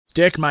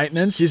Deck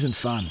maintenance isn't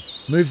fun.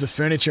 Move the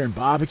furniture and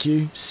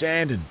barbecue,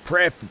 sand and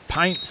prep,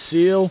 paint,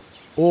 seal,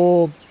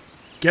 or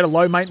get a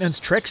low-maintenance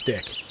Trex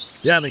deck.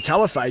 The only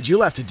colour fade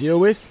you'll have to deal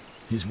with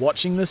is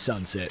watching the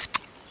sunset.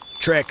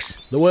 Trex,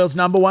 the world's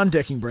 #1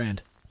 decking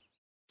brand.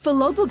 For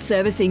logbook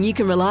servicing you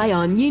can rely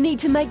on, you need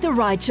to make the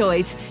right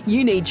choice.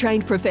 You need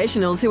trained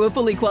professionals who are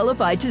fully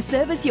qualified to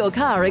service your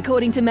car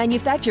according to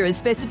manufacturer's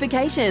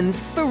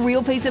specifications. For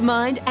real peace of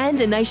mind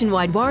and a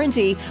nationwide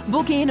warranty,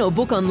 book in or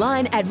book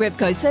online at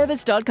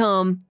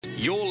repcoservice.com.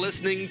 You're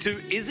listening to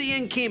Izzy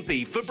and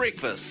Kempy for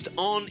breakfast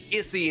on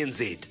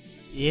SENZ.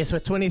 Yes, we're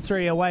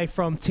 23 away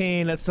from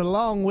 10. It's a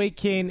long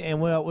weekend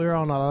and we're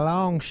on a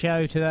long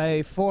show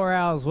today. 4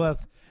 hours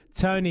with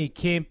Tony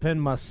Kemp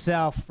and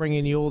myself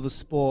bringing you all the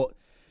sport.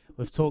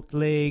 We've talked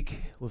league,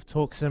 we've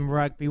talked some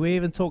rugby, we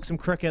even talked some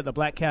cricket. The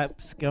Black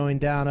Caps going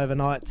down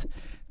overnight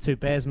to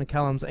Baz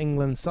McCullum's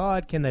England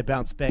side. Can they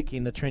bounce back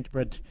in the Trent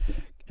Bridge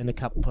in a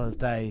couple of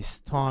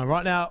days' time?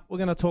 Right now, we're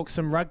going to talk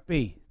some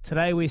rugby.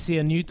 Today we see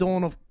a new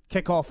dawn of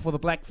kick-off for the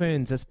Black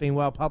Ferns. It's been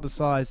well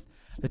publicised,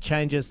 the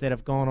changes that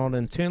have gone on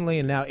internally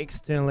and now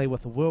externally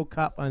with the World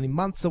Cup only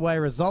months away.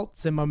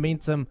 Results and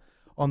momentum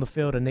on the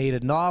field are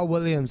needed. Niall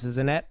Williams is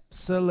an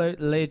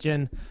absolute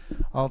legend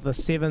of the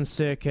Sevens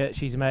circuit.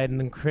 She's made an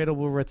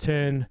incredible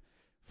return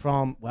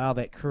from,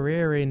 that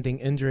career-ending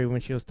injury when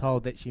she was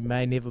told that she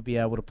may never be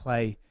able to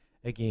play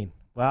again.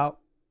 Well,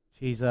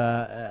 she's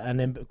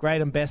a great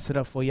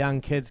ambassador for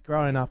young kids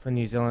growing up in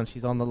New Zealand.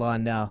 She's on the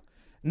line now.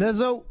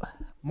 Nizzle,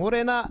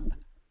 morena.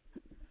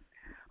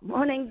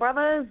 Morning,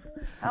 brothers.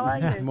 How are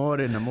you?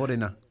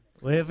 Morena.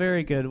 We're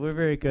very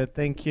good,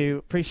 thank you.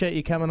 Appreciate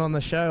you coming on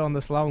the show on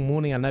this long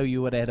morning. I know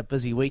you would have had a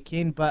busy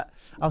weekend, but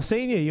I've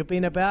seen you've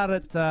been about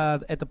it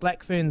at the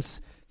Black Ferns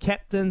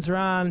captain's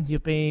run.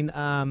 You've been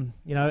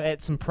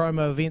at some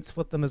promo events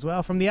with them as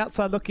well. From the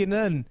outside looking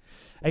in,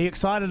 are you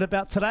excited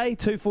about today?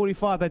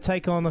 2:45 they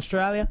take on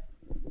Australia.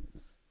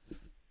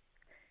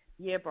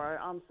 Yeah, bro,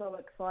 I'm so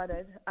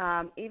excited.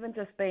 Even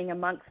just being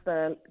amongst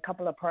the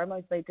couple of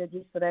promos they did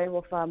yesterday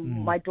with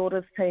my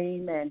daughter's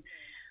team, and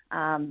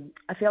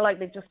I feel like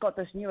they've just got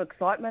this new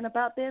excitement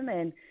about them,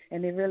 and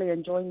they're really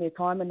enjoying their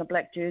time in the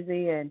black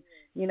jersey. And,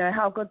 you know,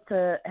 how good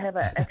to have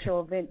an actual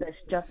event that's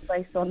just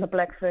based on the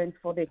Black Ferns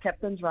for their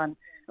captain's run.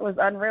 It was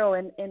unreal,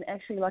 and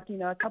actually,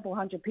 a couple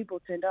hundred people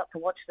turned out to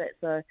watch that.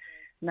 So,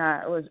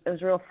 it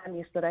was real fun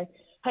yesterday.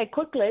 Hey,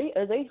 quickly,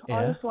 Izzy,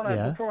 I just want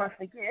to, before I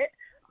forget,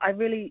 I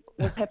really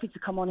was happy to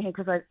come on here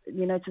because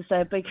to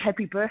say a big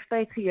happy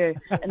birthday to you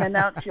and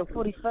announce your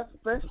 45th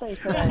birthday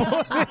today.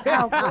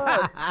 How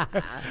good.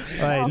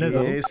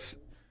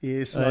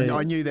 Yes.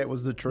 I knew that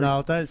was the truth.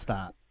 No, don't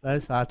start.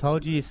 I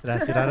told you yesterday. I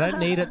said, I don't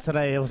need it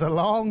today. It was a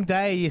long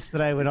day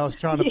yesterday when I was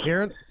trying to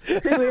parent. Too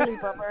early,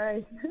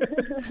 Bubba.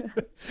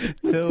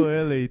 Too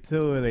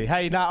early.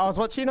 Hey, I was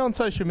watching on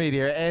social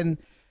media and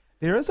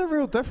there is a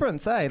real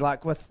difference,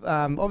 like with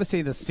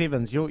obviously the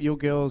Sevens, your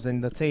girls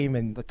and the team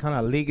and the kind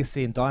of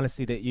legacy and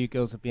dynasty that you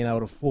girls have been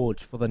able to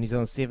forge for the New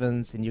Zealand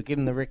Sevens, and you're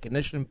getting the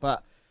recognition.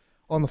 But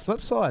on the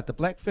flip side, the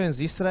Black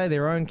Ferns yesterday,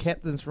 their own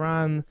captain's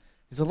run,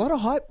 there's a lot of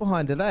hype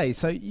behind it,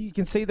 So you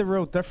can see the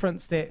real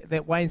difference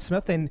that Wayne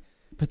Smith and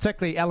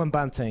particularly Alan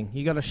Bunting,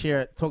 you got to share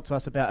it, talk to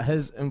us about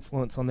his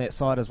influence on that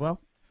side as well.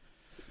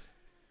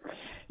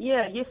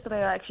 Yeah,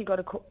 yesterday I actually got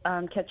to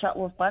catch up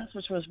with Bunce,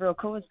 which was real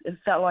cool. It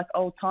felt like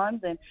old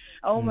times, and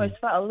I almost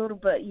felt a little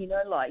bit,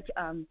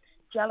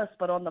 jealous,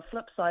 but on the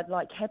flip side,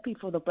 happy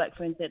for the Black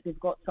Ferns that they've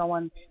got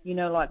someone,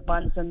 like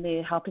Bunce in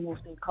there helping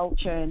with their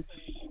culture. And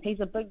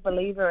he's a big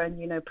believer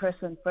in,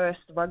 person first,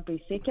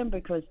 rugby second,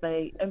 because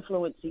they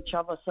influence each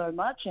other so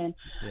much. And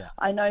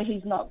I know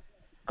he's not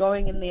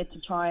going in there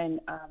to try and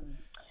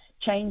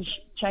change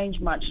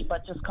much,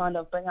 but just kind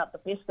of bring out the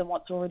best in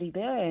what's already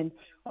there. And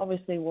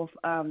obviously with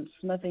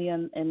Smithy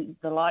and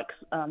the likes,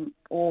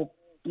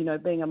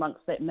 being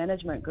amongst that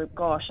management group,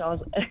 gosh, I was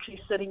actually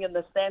sitting in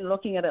the stand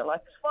looking at it like,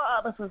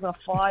 wow, this is a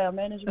fire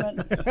management,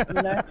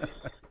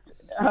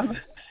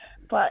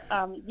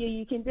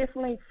 you can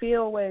definitely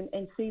feel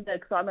and see the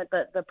excitement,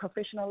 that the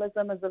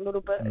professionalism is a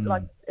little bit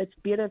it's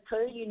better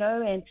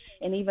too,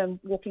 and even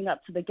walking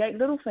up to the gate,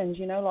 little things,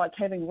 like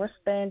having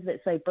wristbands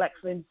that say Black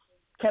Ferns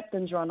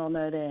captain's run on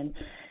it, and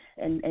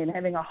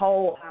having a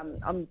whole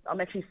I'm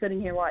actually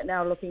sitting here right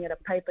now looking at a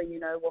paper,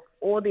 with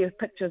all their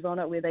pictures on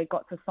it where they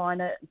got to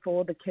sign it for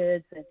all the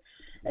kids. And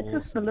it's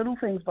just the little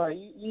things, bro.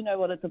 You know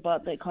what it's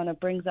about, that kind of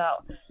brings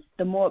out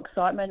the more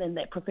excitement and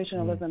that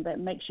professionalism that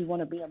makes you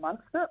want to be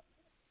amongst it.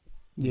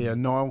 Yeah,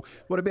 Niall,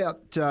 what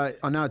about I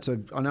know it's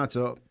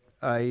a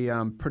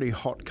pretty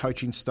hot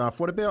coaching staff.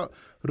 What about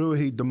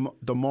Ruhi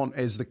Demont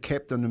as the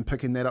captain and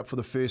picking that up for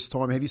the first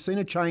time? Have you seen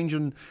a change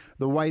in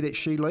the way that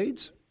she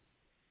leads?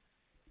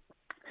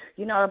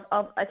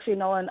 I've actually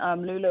known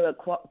Lulu at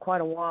quite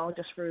a while,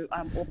 just through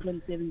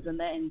Auckland Sevens and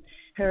that, and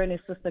her and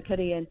her sister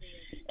Kitty, and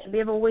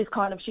they've always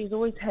she's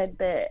always had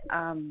that,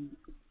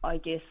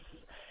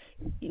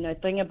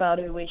 thing about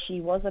her where she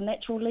was a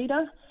natural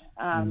leader.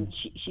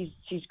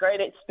 She's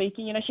great at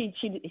speaking. You know,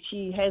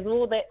 she has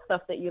all that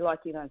stuff that you like.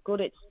 You know,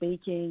 good at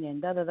speaking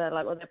and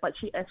like all that. But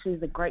she actually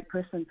is a great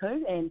person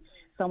too, and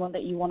someone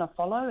that you want to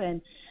follow.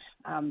 And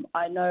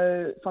I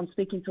know from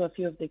speaking to a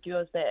few of the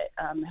girls that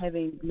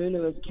having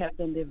Lulu as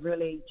captain, they've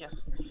really just,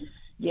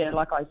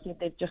 like I said,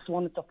 they've just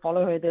wanted to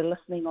follow her. They're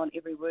listening on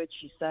every word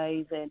she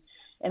says,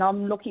 and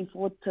I'm looking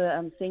forward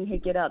to seeing her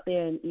get out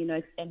there and, you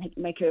know, and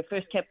make her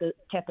first cap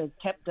as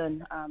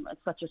captain.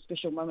 It's such a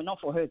special moment, not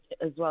for her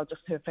as well,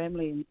 just her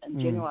family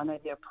in general. I know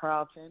they're a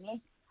proud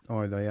family.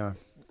 Oh, they are.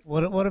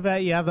 What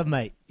about your other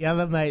mate? Your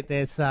other mate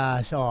that's,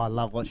 I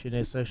love watching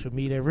her social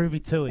media,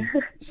 Ruby Tui.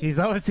 She's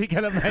obviously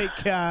going to make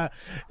her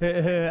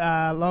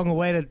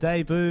long-awaited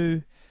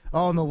debut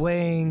on the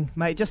wing.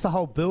 Mate, just the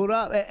whole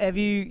build-up. Have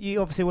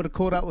you obviously would have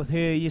caught up with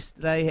her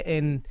yesterday,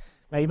 and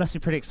mate, you must be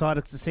pretty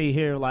excited to see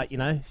her, like, you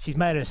know, she's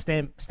made her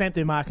stamped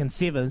her mark in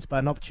 7s, but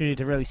an opportunity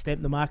to really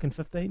stamp the mark in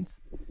 15s.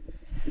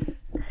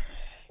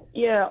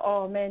 Yeah,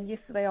 oh man,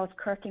 yesterday I was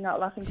cracking up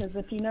laughing because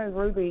if you know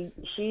Ruby,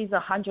 she's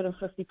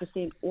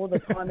 150% all the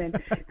time,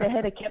 and they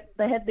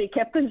had their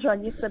captain's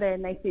run yesterday,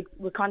 and they said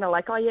we're kind of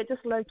like, oh yeah,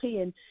 just low key,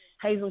 and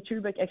Hazel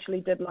Chubik actually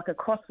did like a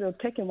crossfield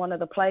kick in one of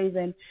the plays,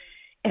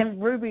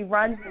 and Ruby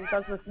runs and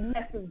does this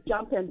massive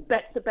jump and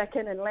backs it back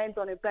in and lands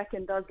on her back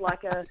and does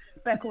like a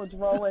backwards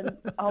roll, and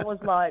I was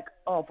like,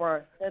 oh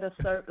bro, that is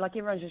so, like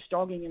everyone's just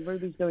jogging and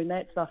Ruby's doing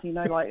that stuff, you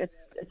know, like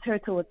it's her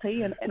to a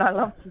T, and I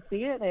love to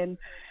see it. And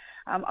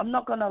I'm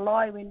not going to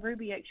lie, when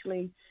Ruby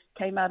actually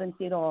came out and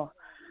said,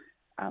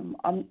 I'm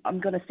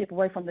going to step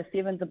away from the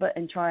 7s a bit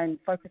and try and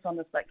focus on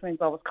the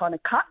 6s, I was kind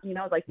of cut, you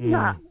know, I was like,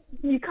 nah,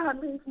 you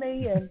can't leave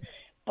me.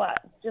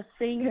 But just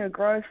seeing her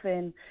growth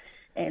and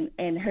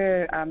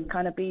her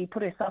kind of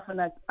put herself in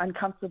an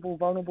uncomfortable,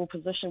 vulnerable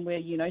position where,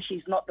 you know,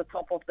 she's not the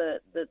top of the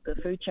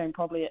food chain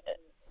probably,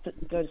 so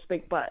to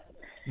speak, but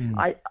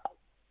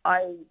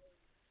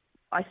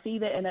I see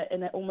that,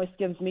 and it almost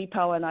gives me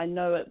power, and I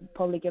know it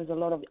probably gives a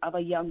lot of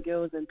other young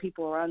girls and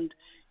people around,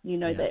 you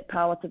know, that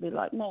power to be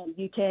like, man,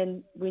 you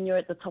can, when you're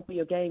at the top of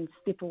your game,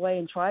 step away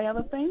and try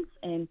other things.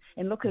 And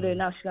look at her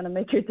now, she's going to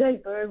make her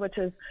debut, which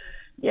is,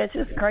 it's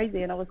just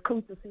crazy. And it was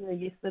cool to see her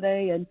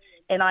yesterday.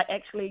 And I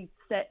actually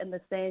sat in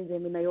the stands,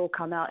 and when they all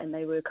come out and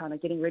they were kind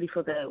of getting ready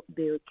for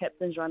their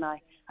captain's run,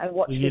 I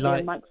watched her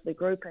amongst the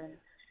group. And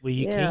were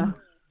you keen?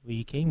 Were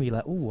you keen? Were you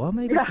like, oh, well,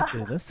 maybe I could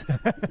do this?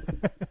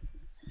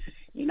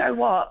 You know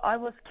what? I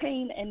was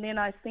keen, and then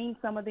I seen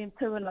some of them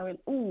too, and I went,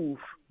 ooh,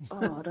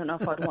 I don't know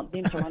if I'd want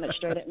them to run it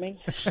straight at me.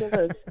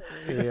 Shivers.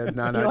 Yeah,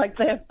 no. Like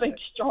they have big,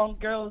 strong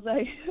girls,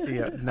 eh?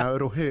 Yeah, no,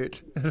 it'll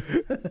hurt.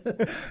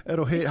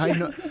 It'll hurt.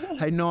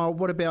 Hey, Niall,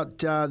 what about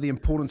the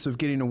importance of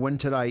getting a win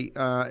today,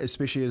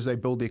 especially as they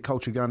build their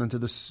culture going into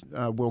this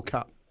World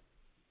Cup?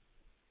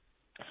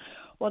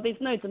 Well,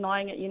 there's no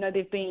denying it. You know,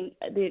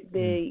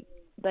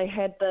 they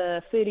had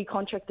the 30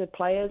 contracted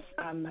players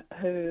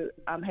who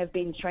have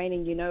been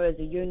training, you know, as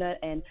a unit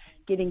and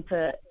getting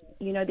to,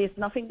 you know, there's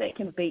nothing that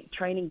can beat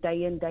training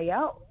day in, day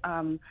out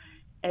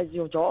as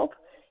your job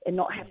and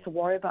not have to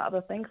worry about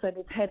other things. So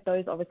they've had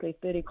those, obviously,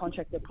 30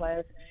 contracted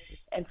players.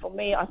 And for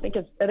me, I think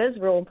it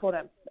is real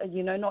important,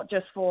 you know, not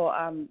just for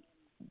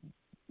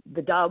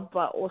the dub,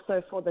 but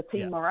also for the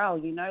team morale,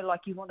 you know,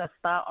 like you want to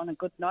start on a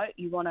good note.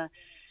 You want to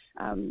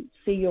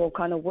see your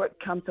kind of work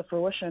come to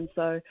fruition.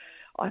 So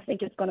I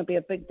think it's going to be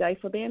a big day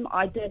for them.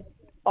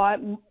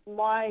 When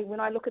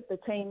I look at the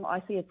team,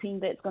 I see a team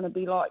that's going to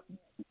be like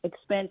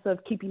expansive,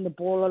 keeping the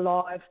ball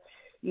alive,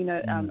 you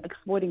know,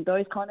 exploiting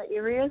those kind of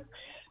areas.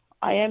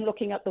 I am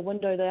looking out the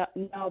window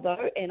now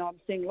though, and I'm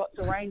seeing lots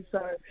of rain, so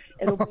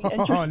it'll be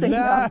interesting.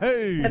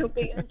 It'll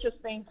be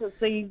interesting to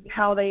see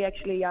how they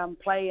actually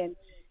play,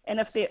 and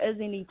if there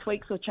is any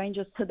tweaks or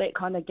changes to that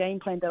kind of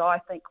game plan that I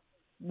think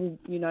will,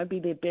 you know, be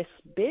their best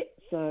bet.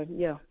 So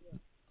yeah.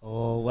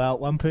 Oh, well,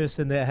 one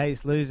person that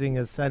hates losing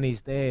is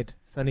Sonny's dad.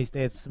 Sonny's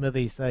dad,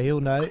 Smithy, so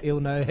he'll know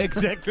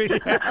exactly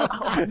how.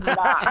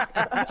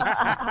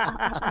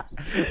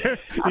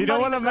 You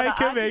don't want to make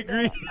him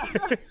angry.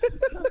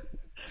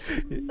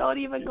 Not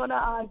even going to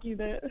argue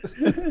that.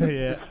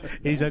 Yeah,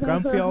 he's a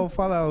grumpy old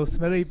fellow,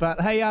 Smithy.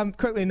 But hey,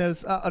 quickly,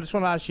 Niz, I just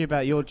want to ask you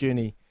about your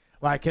journey.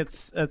 Like,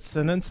 it's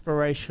an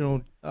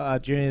inspirational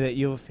journey that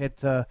you've had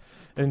to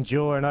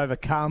endure and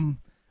overcome.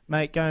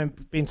 Mate,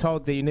 being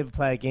told that you never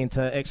play again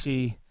to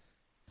actually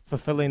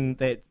fulfilling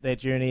that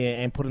journey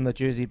and putting the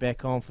jersey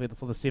back on for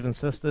the Seven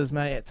Sisters,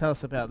 mate. Tell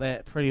us about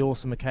that pretty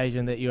awesome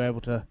occasion that you were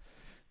able to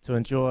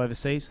enjoy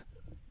overseas.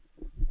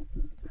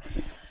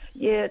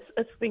 Yeah,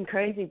 it's been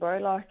crazy, bro.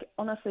 Like,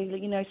 honestly,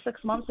 you know,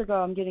 6 months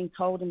ago, I'm getting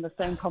told in the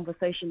same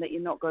conversation that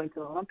you're not going to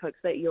the Olympics,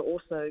 that you're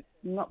also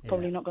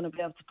probably not going to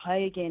be able to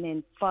play again.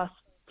 And fast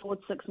forward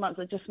 6 months,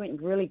 it just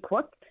went really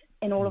quick.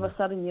 And all of a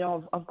sudden, you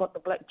know, I've got the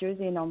black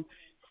jersey and I'm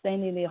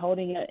standing there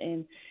holding it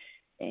and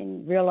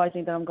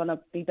realizing that I'm going to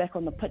be back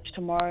on the pitch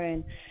tomorrow.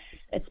 And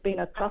it's been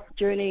a tough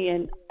journey,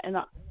 and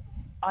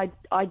I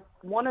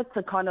wanted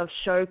to kind of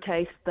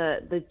showcase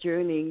the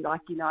journey,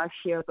 like, you know, I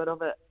share a bit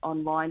of it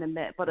online and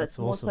that, but it's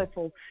awesome.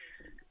 Also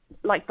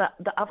like the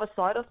other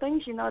side of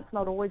things. You know, it's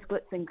not always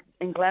glitz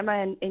and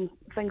glamour, and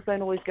things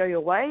don't always go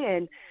your way.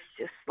 And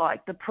just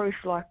like the proof,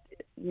 like,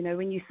 you know,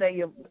 when you say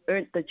you've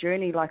earned the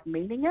journey, like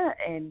meaning it.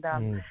 And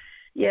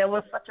yeah, it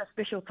was such a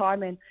special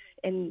time.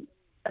 And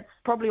it's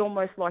probably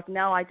almost like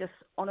now I just,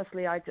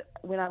 honestly,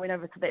 when I went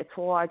over to that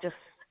tour, I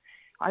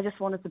just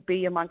wanted to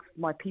be amongst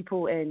my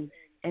people and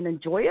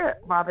enjoy it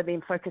rather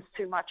than focus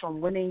too much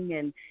on winning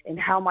and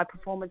how my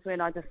performance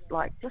went. I just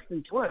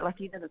enjoy it. Like,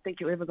 you didn't think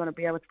you were ever going to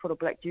be able to put a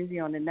black jersey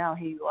on, and now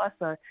here you are.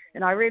 So,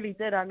 and I really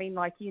did. I mean,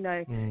 like, you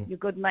know, your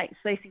good mate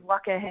Stacey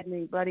Waka had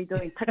me bloody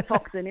doing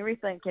TikToks and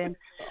everything. And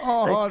that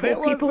was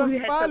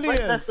the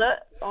funniest.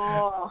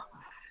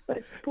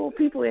 But poor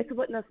people had to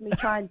witness me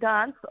try and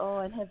dance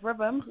and have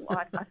rhythm.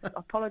 I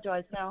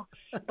apologise now,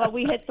 but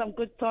we had some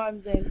good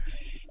times,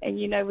 and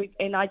you know,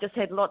 I just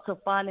had lots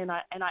of fun, and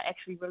I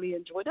actually really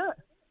enjoyed it.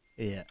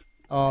 Yeah.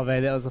 Oh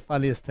man, that was the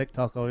funniest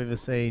TikTok I've ever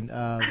seen.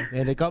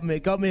 And it got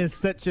me in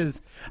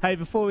stitches. Hey,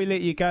 before we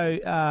let you go,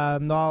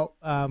 Niall,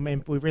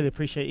 and we really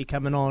appreciate you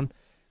coming on.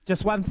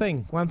 Just one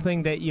thing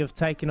that you've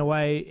taken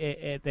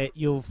away that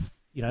you've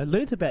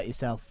learnt about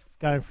yourself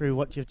going through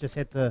what you've just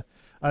had to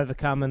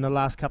overcome in the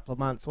last couple of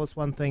months. What's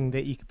one thing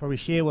that you could probably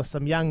share with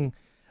some young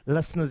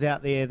listeners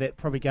out there that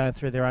probably going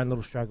through their own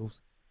little struggles?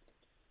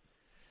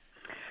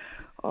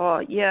 Oh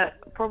yeah,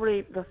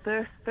 probably the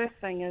first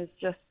thing is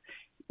just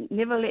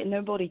never let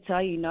nobody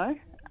tell you no.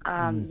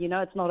 You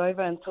know, it's not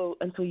over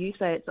until you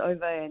say it's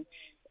over. And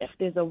if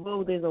there's a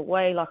will, there's a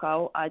way. Like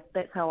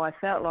that's how I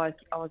felt. Like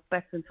I was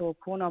backed into a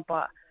corner,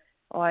 but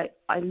I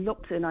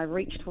looked and I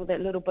reached for that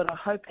little bit of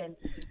hope. And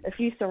if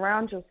you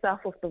surround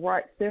yourself with the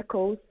right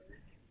circles,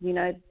 you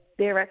know,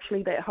 they're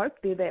actually that hope,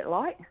 they're that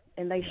light,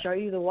 and they show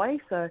you the way.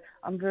 So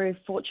I'm very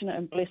fortunate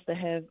and blessed to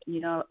have, you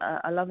know,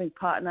 a loving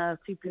partner,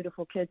 2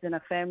 beautiful kids, and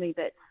a family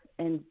that's,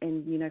 and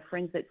you know,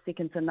 friends that's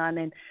second to none,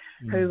 and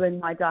who in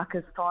my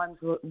darkest times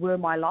were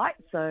my light.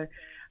 So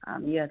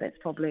yeah, that's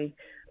probably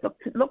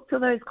look to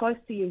those close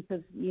to you,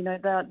 because you know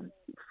they're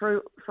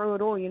through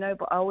it all, you know.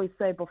 But I always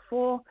say,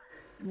 before,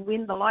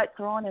 when the lights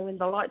are on and when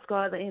the lights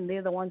go at the end,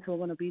 they're the ones who are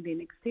going to be there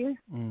next to you.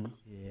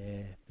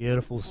 Yeah,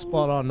 beautiful,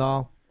 spot on,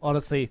 Niall.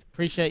 Honestly,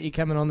 appreciate you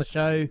coming on the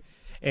show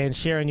and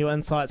sharing your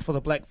insights for the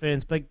Black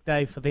Ferns. Big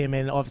day for them,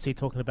 and obviously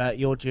talking about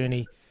your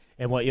journey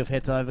and what you've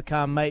had to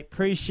overcome, mate.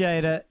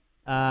 Appreciate it.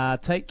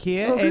 Take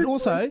care. And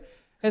also,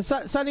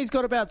 Sonny's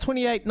got about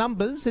 28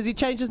 numbers. Has he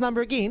changed his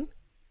number again?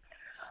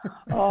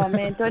 Oh,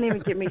 man, don't even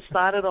get me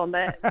started on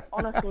that.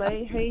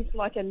 Honestly, he's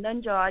like a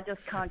ninja. I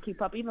just can't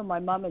keep up. Even my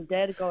mum and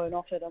dad are going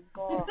off at him.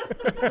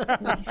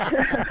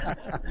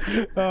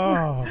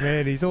 Oh,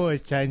 man, he's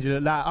always changing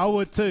it. Nah, I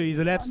would too. He's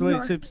an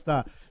absolute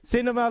superstar.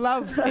 Send him our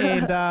love,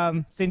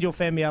 and send your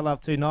family our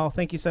love too, Niall.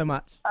 Thank you so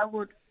much. I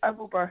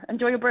will, bro.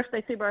 Enjoy your birthday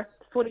too, bro.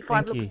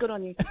 45 looks good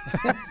on you.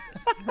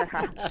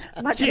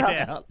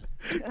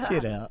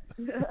 Get out.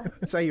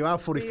 So you are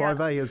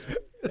 45, eh?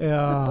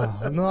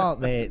 Oh,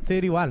 not that.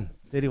 31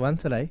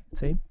 today,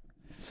 team.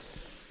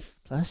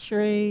 Plus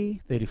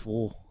 3,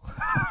 34.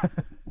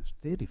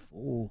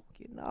 34.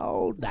 Getting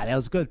old. Nah, that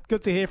was good.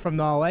 Good to hear from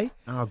Niall, eh?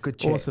 Oh, good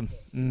chat. Awesome.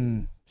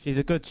 She's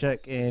a good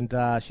chick, and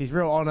she's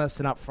real honest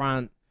and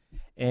upfront,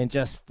 and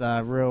just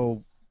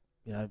real,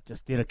 you know,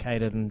 just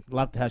dedicated, and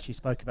loved how she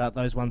spoke about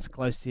those ones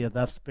close to you.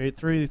 They've spirit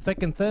through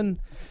thick and thin,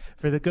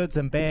 through the goods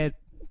and bad.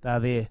 They're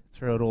there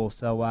through it all.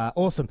 So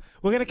awesome.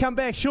 We're going to come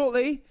back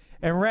shortly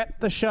and wrap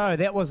the show.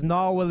 That was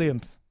Niall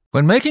Williams.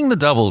 When making the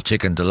double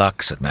chicken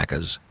deluxe at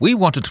Macca's, we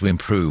wanted to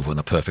improve on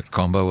the perfect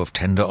combo of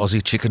tender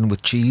Aussie chicken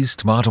with cheese,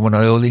 tomato and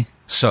aioli.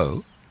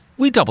 So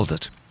we doubled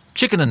it.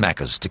 Chicken and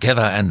Macca's,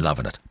 together and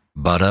loving it.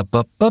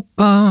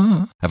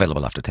 Ba-da-ba-ba-ba.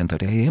 Available after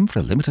 10:30 a.m. for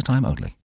a limited time only.